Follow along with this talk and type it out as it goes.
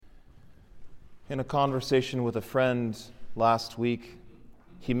In a conversation with a friend last week,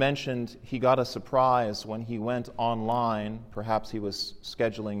 he mentioned he got a surprise when he went online. Perhaps he was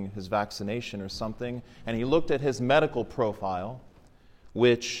scheduling his vaccination or something, and he looked at his medical profile,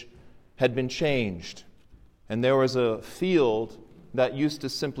 which had been changed. And there was a field that used to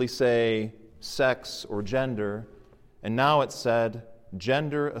simply say sex or gender, and now it said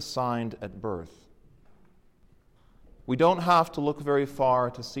gender assigned at birth. We don't have to look very far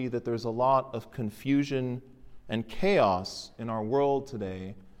to see that there's a lot of confusion and chaos in our world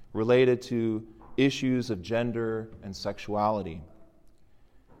today related to issues of gender and sexuality.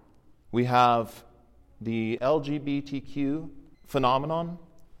 We have the LGBTQ phenomenon.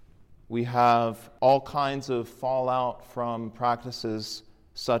 We have all kinds of fallout from practices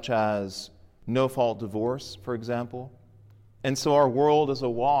such as no-fault divorce, for example. And so our world is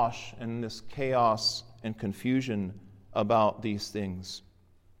awash in this chaos and confusion about these things.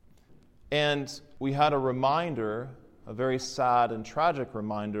 And we had a reminder, a very sad and tragic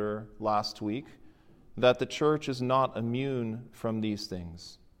reminder last week, that the church is not immune from these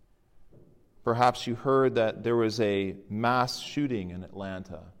things. Perhaps you heard that there was a mass shooting in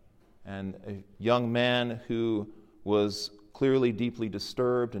Atlanta, and a young man who was clearly deeply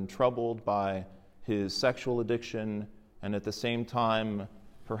disturbed and troubled by his sexual addiction, and at the same time,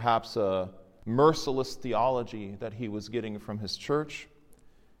 perhaps a merciless theology that he was getting from his church,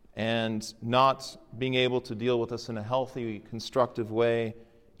 and not being able to deal with this in a healthy, constructive way,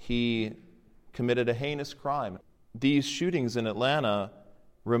 he committed a heinous crime. These shootings in Atlanta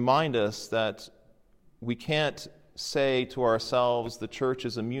remind us that we can't say to ourselves, the church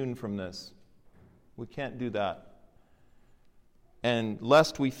is immune from this. We can't do that. And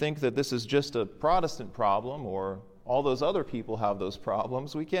lest we think that this is just a Protestant problem or all those other people have those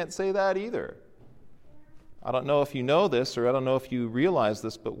problems, we can't say that either. I don't know if you know this, or I don't know if you realize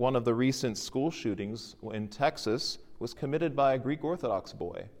this, but one of the recent school shootings in Texas was committed by a Greek Orthodox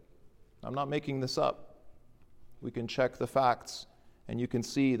boy. I'm not making this up. We can check the facts, and you can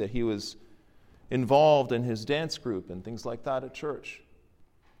see that he was involved in his dance group and things like that at church.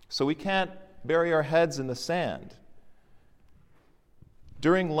 So we can't bury our heads in the sand.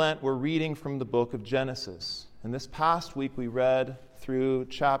 During Lent, we're reading from the book of Genesis. And this past week, we read through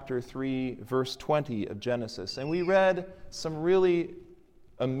chapter 3, verse 20 of Genesis. And we read some really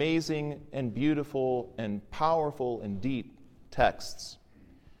amazing and beautiful and powerful and deep texts.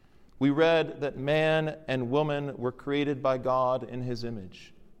 We read that man and woman were created by God in his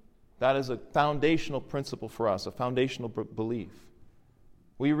image. That is a foundational principle for us, a foundational belief.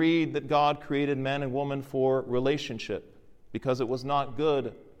 We read that God created man and woman for relationship because it was not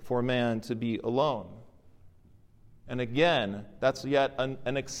good for man to be alone. And again, that's yet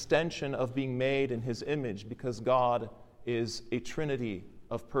an extension of being made in his image, because God is a trinity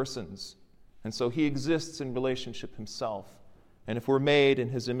of persons. And so he exists in relationship himself. And if we're made in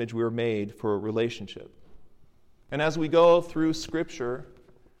his image, we're made for a relationship. And as we go through Scripture,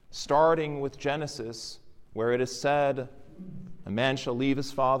 starting with Genesis, where it is said, a man shall leave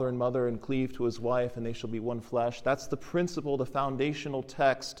his father and mother and cleave to his wife, and they shall be one flesh. That's the principle, the foundational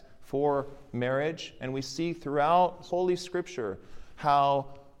text for marriage. And we see throughout Holy Scripture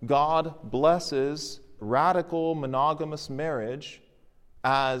how God blesses radical monogamous marriage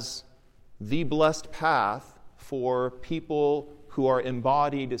as the blessed path for people who are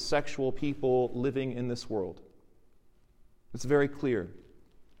embodied sexual people living in this world. It's very clear.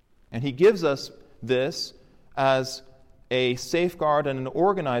 And he gives us this as a safeguard and an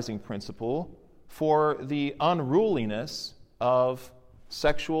organizing principle for the unruliness of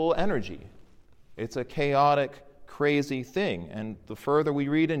sexual energy. It's a chaotic, crazy thing. And the further we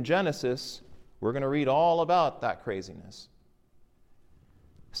read in Genesis, we're going to read all about that craziness.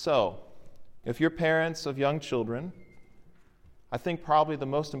 So, if you're parents of young children, I think probably the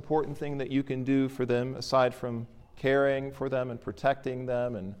most important thing that you can do for them, aside from caring for them and protecting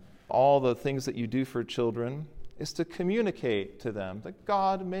them and all the things that you do for children, is to communicate to them that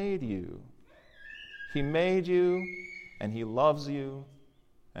God made you. He made you, and he loves you,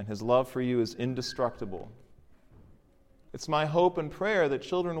 and his love for you is indestructible. It's my hope and prayer that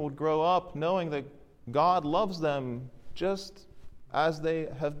children would grow up knowing that God loves them just as they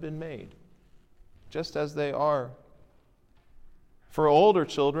have been made, just as they are. For older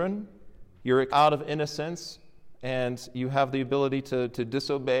children, you're out of innocence, and you have the ability to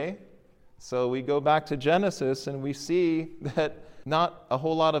disobey. So we go back to Genesis, and we see that not a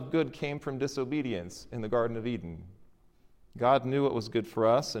whole lot of good came from disobedience in the Garden of Eden. God knew what was good for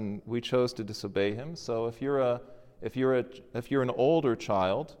us, and we chose to disobey him. So if you're an older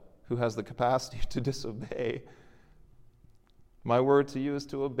child who has the capacity to disobey, my word to you is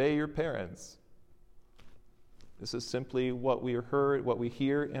to obey your parents. This is simply what we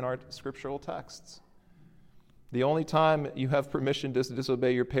hear in our scriptural texts. The only time you have permission to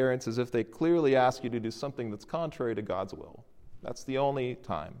disobey your parents is if they clearly ask you to do something that's contrary to God's will. That's the only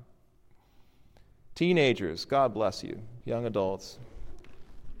time. Teenagers, God bless you. Young adults.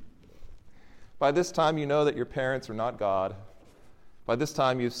 By this time, you know that your parents are not God. By this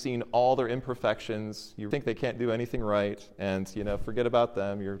time, you've seen all their imperfections. You think they can't do anything right, and, forget about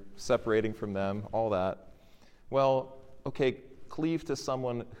them. You're separating from them, all that. Well, okay, cleave to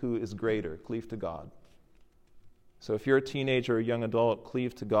someone who is greater. Cleave to God. So if you're a teenager or a young adult,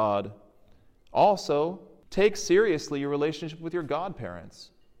 cleave to God. Also, take seriously your relationship with your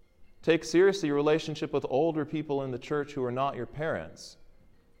godparents. Take seriously your relationship with older people in the church who are not your parents,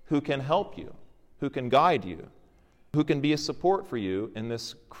 who can help you, who can guide you, who can be a support for you in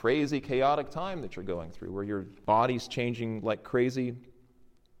this crazy, chaotic time that you're going through, where your body's changing like crazy.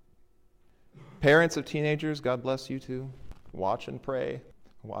 Parents of teenagers, God bless you too. Watch and pray.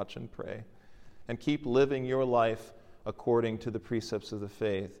 Watch and pray. And keep living your life according to the precepts of the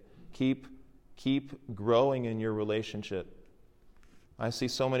faith. Keep growing in your relationship. I see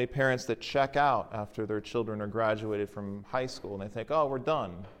so many parents that check out after their children are graduated from high school, and they think, oh, we're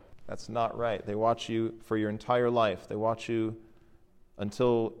done. That's not right. They watch you for your entire life. They watch you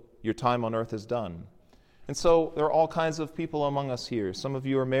until your time on earth is done. And so there are all kinds of people among us here. Some of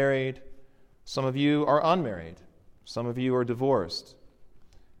you are married. Some of you are unmarried. Some of you are divorced.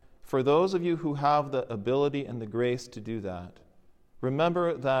 For those of you who have the ability and the grace to do that,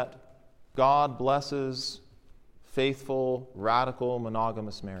 remember that God blesses faithful, radical,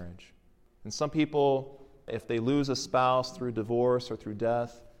 monogamous marriage. And some people, if they lose a spouse through divorce or through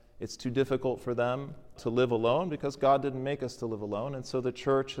death, it's too difficult for them to live alone because God didn't make us to live alone. And so the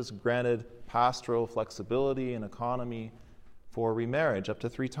church has granted pastoral flexibility and economy for remarriage up to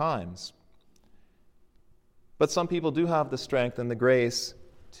 3 times. But some people do have the strength and the grace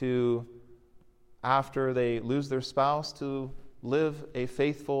to, after they lose their spouse, to live a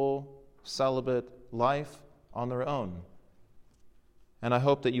faithful, celibate life on their own. And I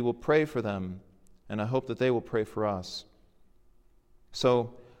hope that you will pray for them, and I hope that they will pray for us.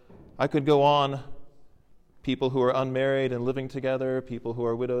 So I could go on, people who are unmarried and living together, people who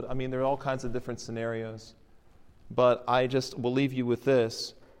are widowed. I mean, there are all kinds of different scenarios. But I just will leave you with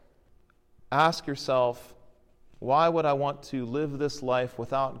this. Ask yourself, why would I want to live this life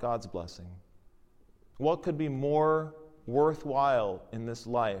without God's blessing? What could be more worthwhile in this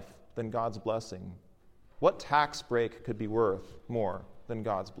life than God's blessing? What tax break could be worth more than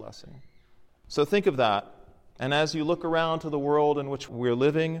God's blessing? So think of that. And as you look around to the world in which we're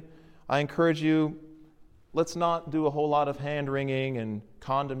living, I encourage you, let's not do a whole lot of hand-wringing and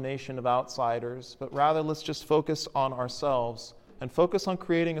condemnation of outsiders, but rather let's just focus on ourselves and focus on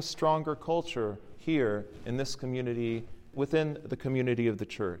creating a stronger culture here in this community, within the community of the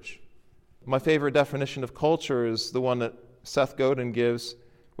church. My favorite definition of culture is the one that Seth Godin gives,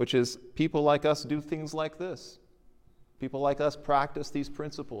 which is people like us do things like this. People like us practice these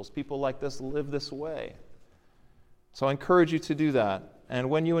principles. People like us live this way. So I encourage you to do that. And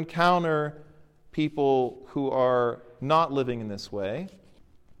when you encounter people who are not living in this way,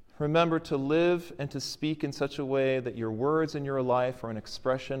 remember to live and to speak in such a way that your words and your life are an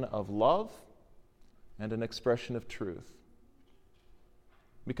expression of love and an expression of truth.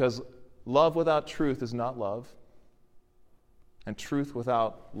 Because love without truth is not love, and truth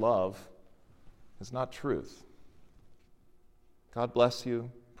without love is not truth. God bless you,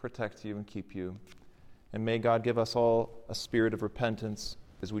 protect you, and keep you. And may God give us all a spirit of repentance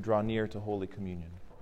as we draw near to Holy Communion.